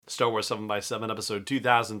Star Wars 7x7, episode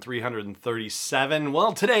 2337.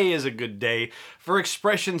 Well, today is a good day for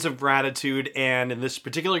expressions of gratitude, and in this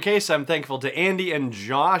particular case, I'm thankful to Andy and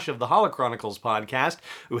Josh of the Holochronicles podcast,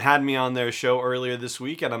 who had me on their show earlier this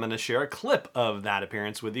week, and I'm going to share a clip of that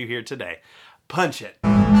appearance with you here today. Punch it.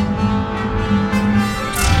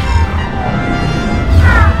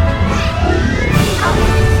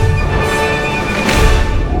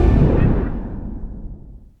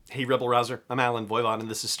 Hey Rebel Rouser, I'm Alan Voivod,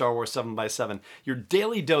 and this is Star Wars 7x7, your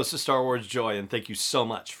daily dose of Star Wars joy, and thank you so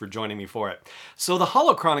much for joining me for it. So the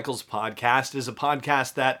Holochronicles podcast is a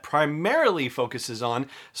podcast that primarily focuses on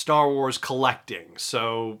Star Wars collecting,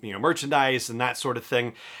 so, merchandise and that sort of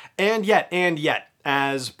thing, and yet,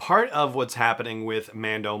 as part of what's happening with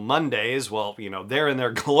Mando Mondays, well, they're in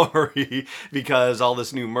their glory because all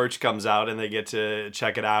this new merch comes out and they get to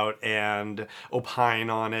check it out and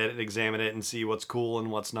opine on it, examine it, and see what's cool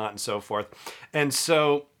and what's not and so forth. And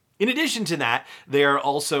so, in addition to that, they're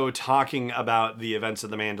also talking about the events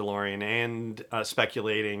of The Mandalorian and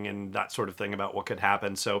speculating and that sort of thing about what could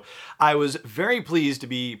happen. So I was very pleased to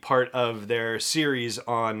be part of their series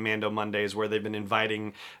on Mando Mondays, where they've been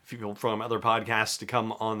inviting people from other podcasts to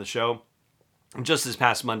come on the show. Just this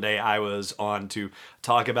past Monday, I was on to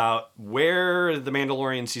talk about where The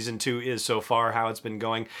Mandalorian Season 2 is so far, how it's been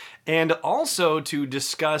going, and also to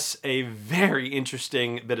discuss a very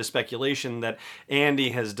interesting bit of speculation that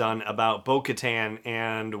Andy has done about Bo-Katan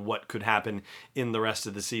and what could happen in the rest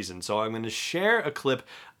of the season. So I'm going to share a clip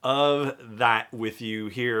of that with you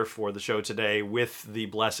here for the show today with the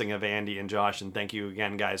blessing of Andy and Josh. And thank you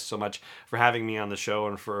again, guys, so much for having me on the show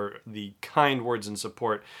and for the kind words and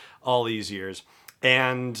support all these years.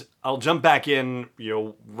 And I'll jump back in,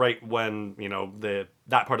 right when,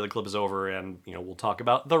 that part of the clip is over, and, we'll talk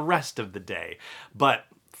about the rest of the day. But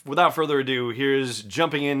without further ado, here's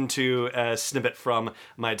jumping into a snippet from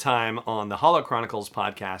my time on the Holochronicles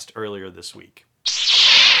podcast earlier this week.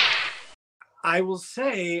 I will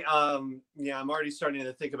say, I'm already starting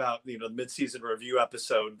to think about, the mid-season review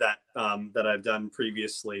episode that I've done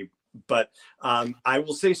previously. But I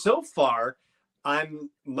will say so far, I'm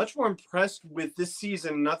much more impressed with this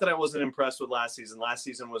season. Not that I wasn't impressed with last season. Last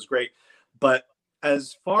season was great. But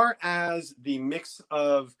as far as the mix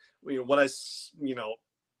of, when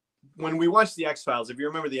we watched the X-Files, if you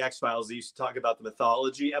remember the X-Files, they used to talk about the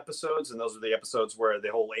mythology episodes, and those were the episodes where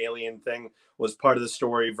the whole alien thing was part of the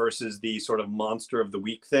story versus the sort of monster of the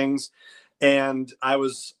week things. And I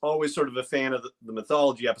was always sort of a fan of the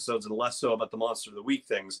mythology episodes and less so about the monster of the week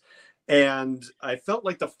things. And I felt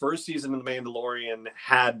like the first season of The Mandalorian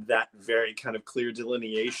had that very kind of clear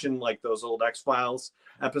delineation like those old X-Files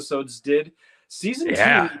episodes did. Season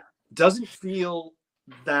 2 doesn't feel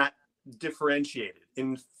that differentiated.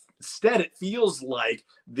 Instead, it feels like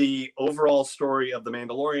the overall story of The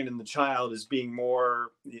Mandalorian and the child is being more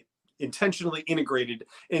intentionally integrated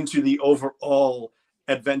into the overall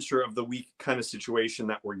adventure of the week kind of situation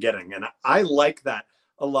that we're getting. And I like that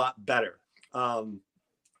a lot better.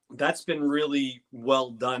 That's been really well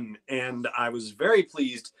done. And I was very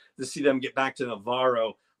pleased to see them get back to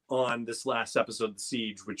Navarro on this last episode of The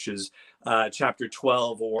Siege, which is chapter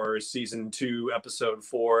 12 or season 2, episode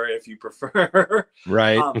 4, if you prefer.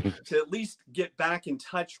 Right. To at least get back in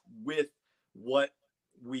touch with what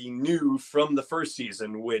we knew from the first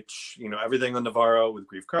season, which, everything on Navarro with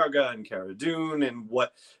Greef Karga and Cara Dune and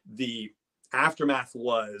what the aftermath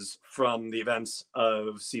was from the events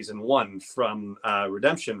of season 1, from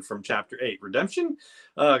Redemption, from chapter 8. Redemption?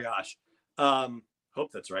 Oh, gosh.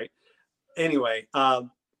 Hope that's right. Anyway, I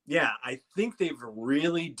think they've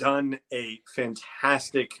really done a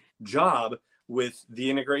fantastic job with the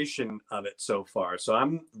integration of it so far. So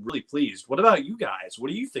I'm really pleased. What about you guys? What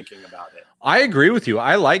are you thinking about it? I agree with you.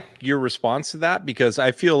 I like your response to that because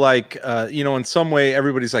I feel like, in some way,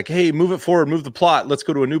 everybody's like, hey, move it forward, move the plot. Let's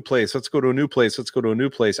go to a new place. Let's go to a new place. Let's go to a new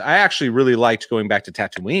place. I actually really liked going back to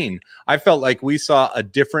Tatooine. I felt like we saw a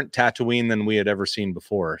different Tatooine than we had ever seen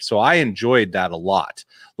before. So I enjoyed that a lot.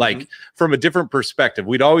 Like from a different perspective,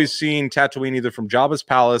 we'd always seen Tatooine either from Jabba's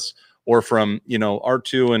palace or from,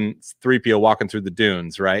 R2 and 3PO walking through the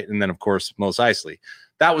dunes, right? And then, of course, Mos Eisley.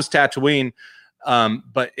 That was Tatooine.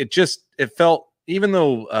 But it felt, even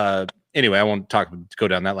though, anyway, I won't go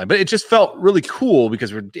down that line, but it just felt really cool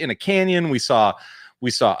because we're in a canyon. We saw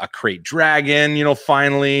a crate dragon,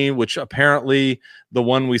 finally, which apparently the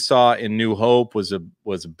one we saw in New Hope was a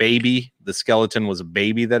baby. The skeleton was a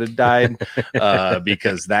baby that had died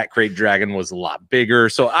because that crate dragon was a lot bigger.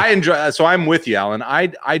 So I'm with you, Alan.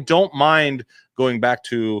 I don't mind going back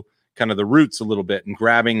to kind of the roots a little bit and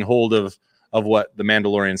grabbing hold of what The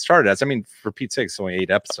Mandalorian started as. I mean, for Pete's sake, it's only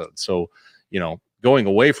 8 episodes. So, going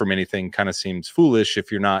away from anything kind of seems foolish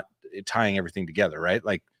if you're not tying everything together, right?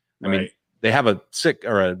 Like, I mean, they have a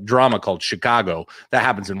drama called Chicago that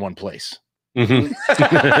happens in one place. Mm-hmm.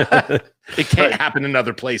 It can't happen in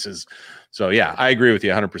other places. So yeah, I agree with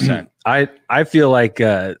you 100%. I feel like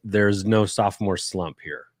there's no sophomore slump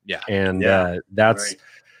here. Yeah. And that's,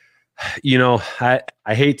 I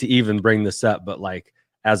hate to even bring this up, but like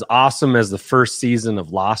as awesome as the first season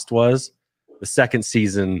of Lost was, the second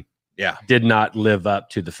season did not live up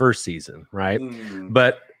to the first season. Right.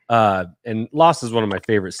 But and Lost is one of my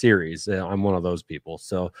favorite series. I'm one of those people.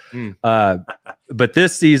 So, but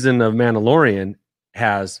this season of Mandalorian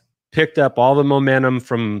has picked up all the momentum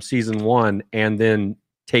from season 1 and then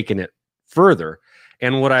taken it further.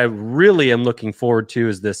 And what I really am looking forward to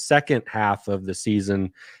is the second half of the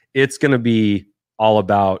season. It's going to be all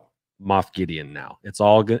about Moff Gideon now. It's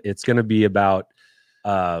going to be about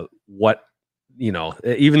what,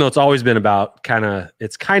 even though it's always been about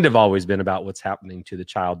always been about what's happening to the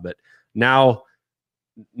child, but now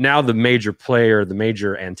the major player, the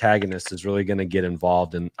major antagonist is really going to get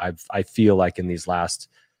involved. And I feel like in these last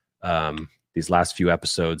few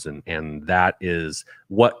episodes, and that is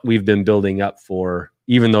what we've been building up for,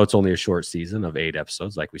 even though it's only a short season of 8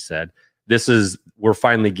 episodes, like we said. We're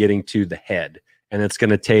finally getting to the head, and it's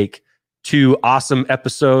going to take 2 awesome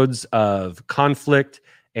episodes of conflict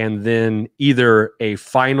and then either a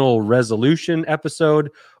final resolution episode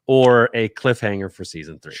or a cliffhanger for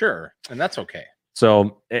season 3. Sure. And that's okay.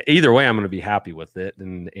 So either way, I'm going to be happy with it.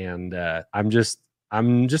 And I'm just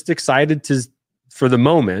excited for the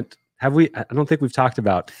moment. I don't think we've talked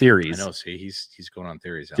about theories. I know. See, he's going on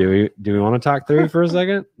theories. Do we want to talk theory for a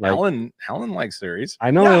second? Like, Alan likes theories. I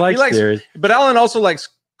know he likes theories, but Alan also likes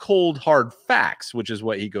cold hard facts, which is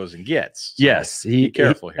what he goes and gets. So yes, be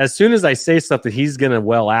careful here. As soon as I say something, he's gonna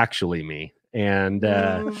actually me. And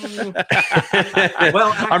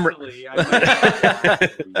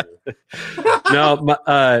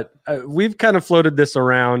we've kind of floated this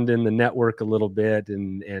around in the network a little bit,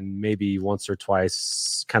 and maybe once or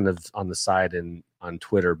twice, kind of on the side and on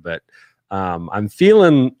Twitter. But I'm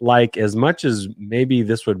feeling like, as much as maybe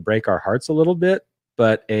this would break our hearts a little bit,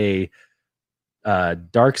 but a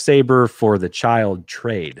Darksaber for the child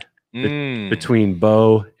trade between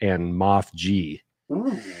Bo and Moff G.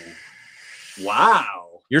 Ooh.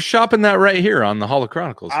 Wow. You're shopping that right here on the Holo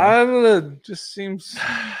Chronicles. Huh? Just seems...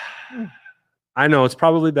 I know it's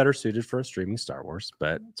probably better suited for a streaming Star Wars,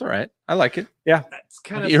 but it's all right. I like it. Yeah. That's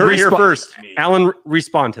kind of... You heard it here first. Alan,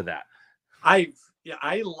 respond to that. I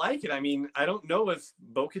like it. I mean, I don't know if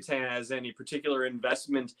Bo-Katan has any particular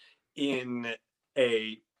investment in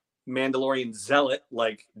a Mandalorian zealot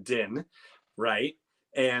like Din, right?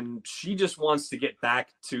 And she just wants to get back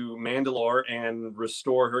to Mandalore and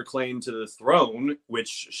restore her claim to the throne,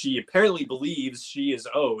 which she apparently believes she is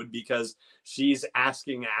owed, because she's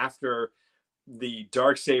asking after the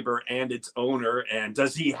Darksaber and its owner, and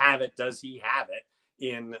does he have it? Does he have it?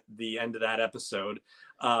 In the end of that episode,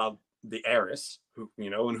 the heiress,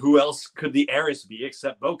 and who else could the heiress be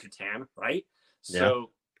except Bo-Katan, right? Yeah. So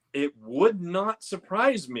it would not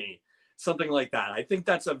surprise me, something like that. I think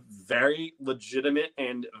that's a very legitimate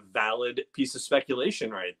and valid piece of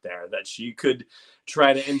speculation right there, that she could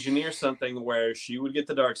try to engineer something where she would get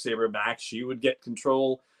the Darksaber back. She would get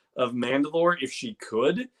control of Mandalore if she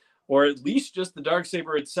could, or at least just the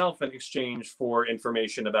Darksaber itself in exchange for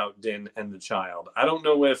information about Din and the child. I don't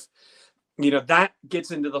know if, that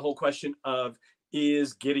gets into the whole question of,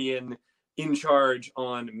 is Gideon in charge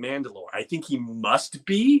on Mandalore? I think he must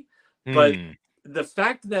be, but the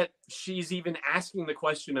fact that she's even asking the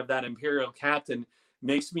question of that Imperial captain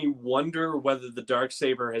makes me wonder whether the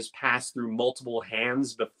Darksaber has passed through multiple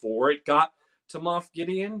hands before it got to Moff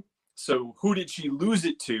Gideon. So who did she lose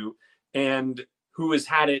it to, and who has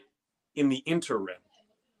had it in the interim?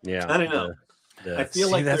 Yeah, I don't know. I feel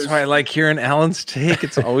like that's why I like hearing Alan's take.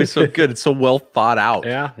 It's always so good. It's so well thought out.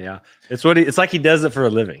 Yeah. It's like he does it for a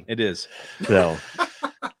living. It is. So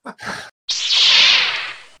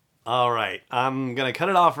all right, I'm going to cut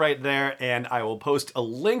it off right there, and I will post a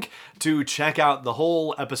link to check out the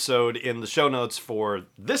whole episode in the show notes for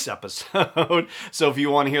this episode. So if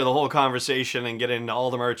you want to hear the whole conversation and get into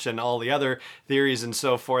all the merch and all the other theories and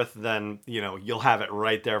so forth, then, you'll have it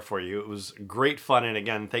right there for you. It was great fun, and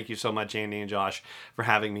again, thank you so much, Andy and Josh, for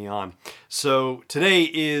having me on. So today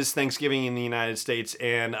is Thanksgiving in the United States,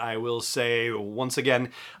 and I will say once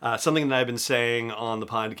again, something that I've been saying on the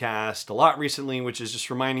podcast a lot recently, which is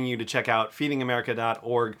just reminding you to check out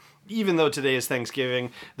feedingamerica.org. even though today is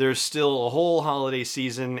Thanksgiving, there's still a whole holiday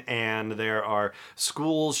season, and there are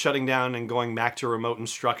schools shutting down and going back to remote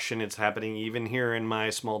instruction. It's happening even here in my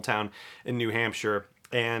small town in New Hampshire.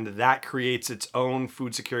 And that creates its own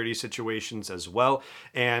food security situations as well.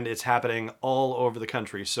 And it's happening all over the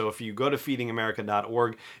country. So if you go to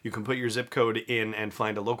feedingamerica.org, you can put your zip code in and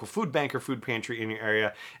find a local food bank or food pantry in your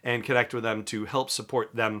area and connect with them to help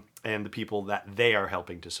support them and the people that they are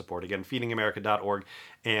helping to support. Again, feedingamerica.org.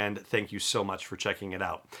 And thank you so much for checking it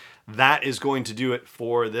out. That is going to do it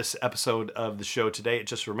for this episode of the show today. It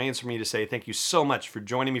just remains for me to say thank you so much for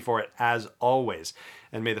joining me for it, as always.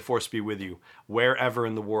 And may the force be with you, wherever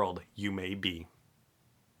in the world you may be.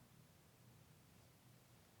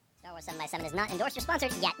 Star Wars 7x7 is not endorsed or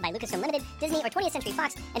sponsored yet by Lucasfilm Limited, Disney, or 20th Century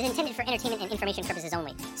Fox, and is intended for entertainment and information purposes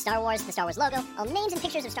only. Star Wars, the Star Wars logo, all names and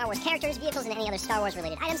pictures of Star Wars characters, vehicles, and any other Star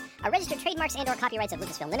Wars-related items are registered trademarks and/or copyrights of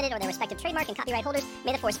Lucasfilm Limited or their respective trademark and copyright holders.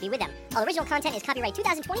 May the force be with them. All original content is copyright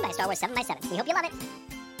 2020 by Star Wars 7x7. We hope you love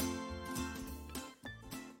it.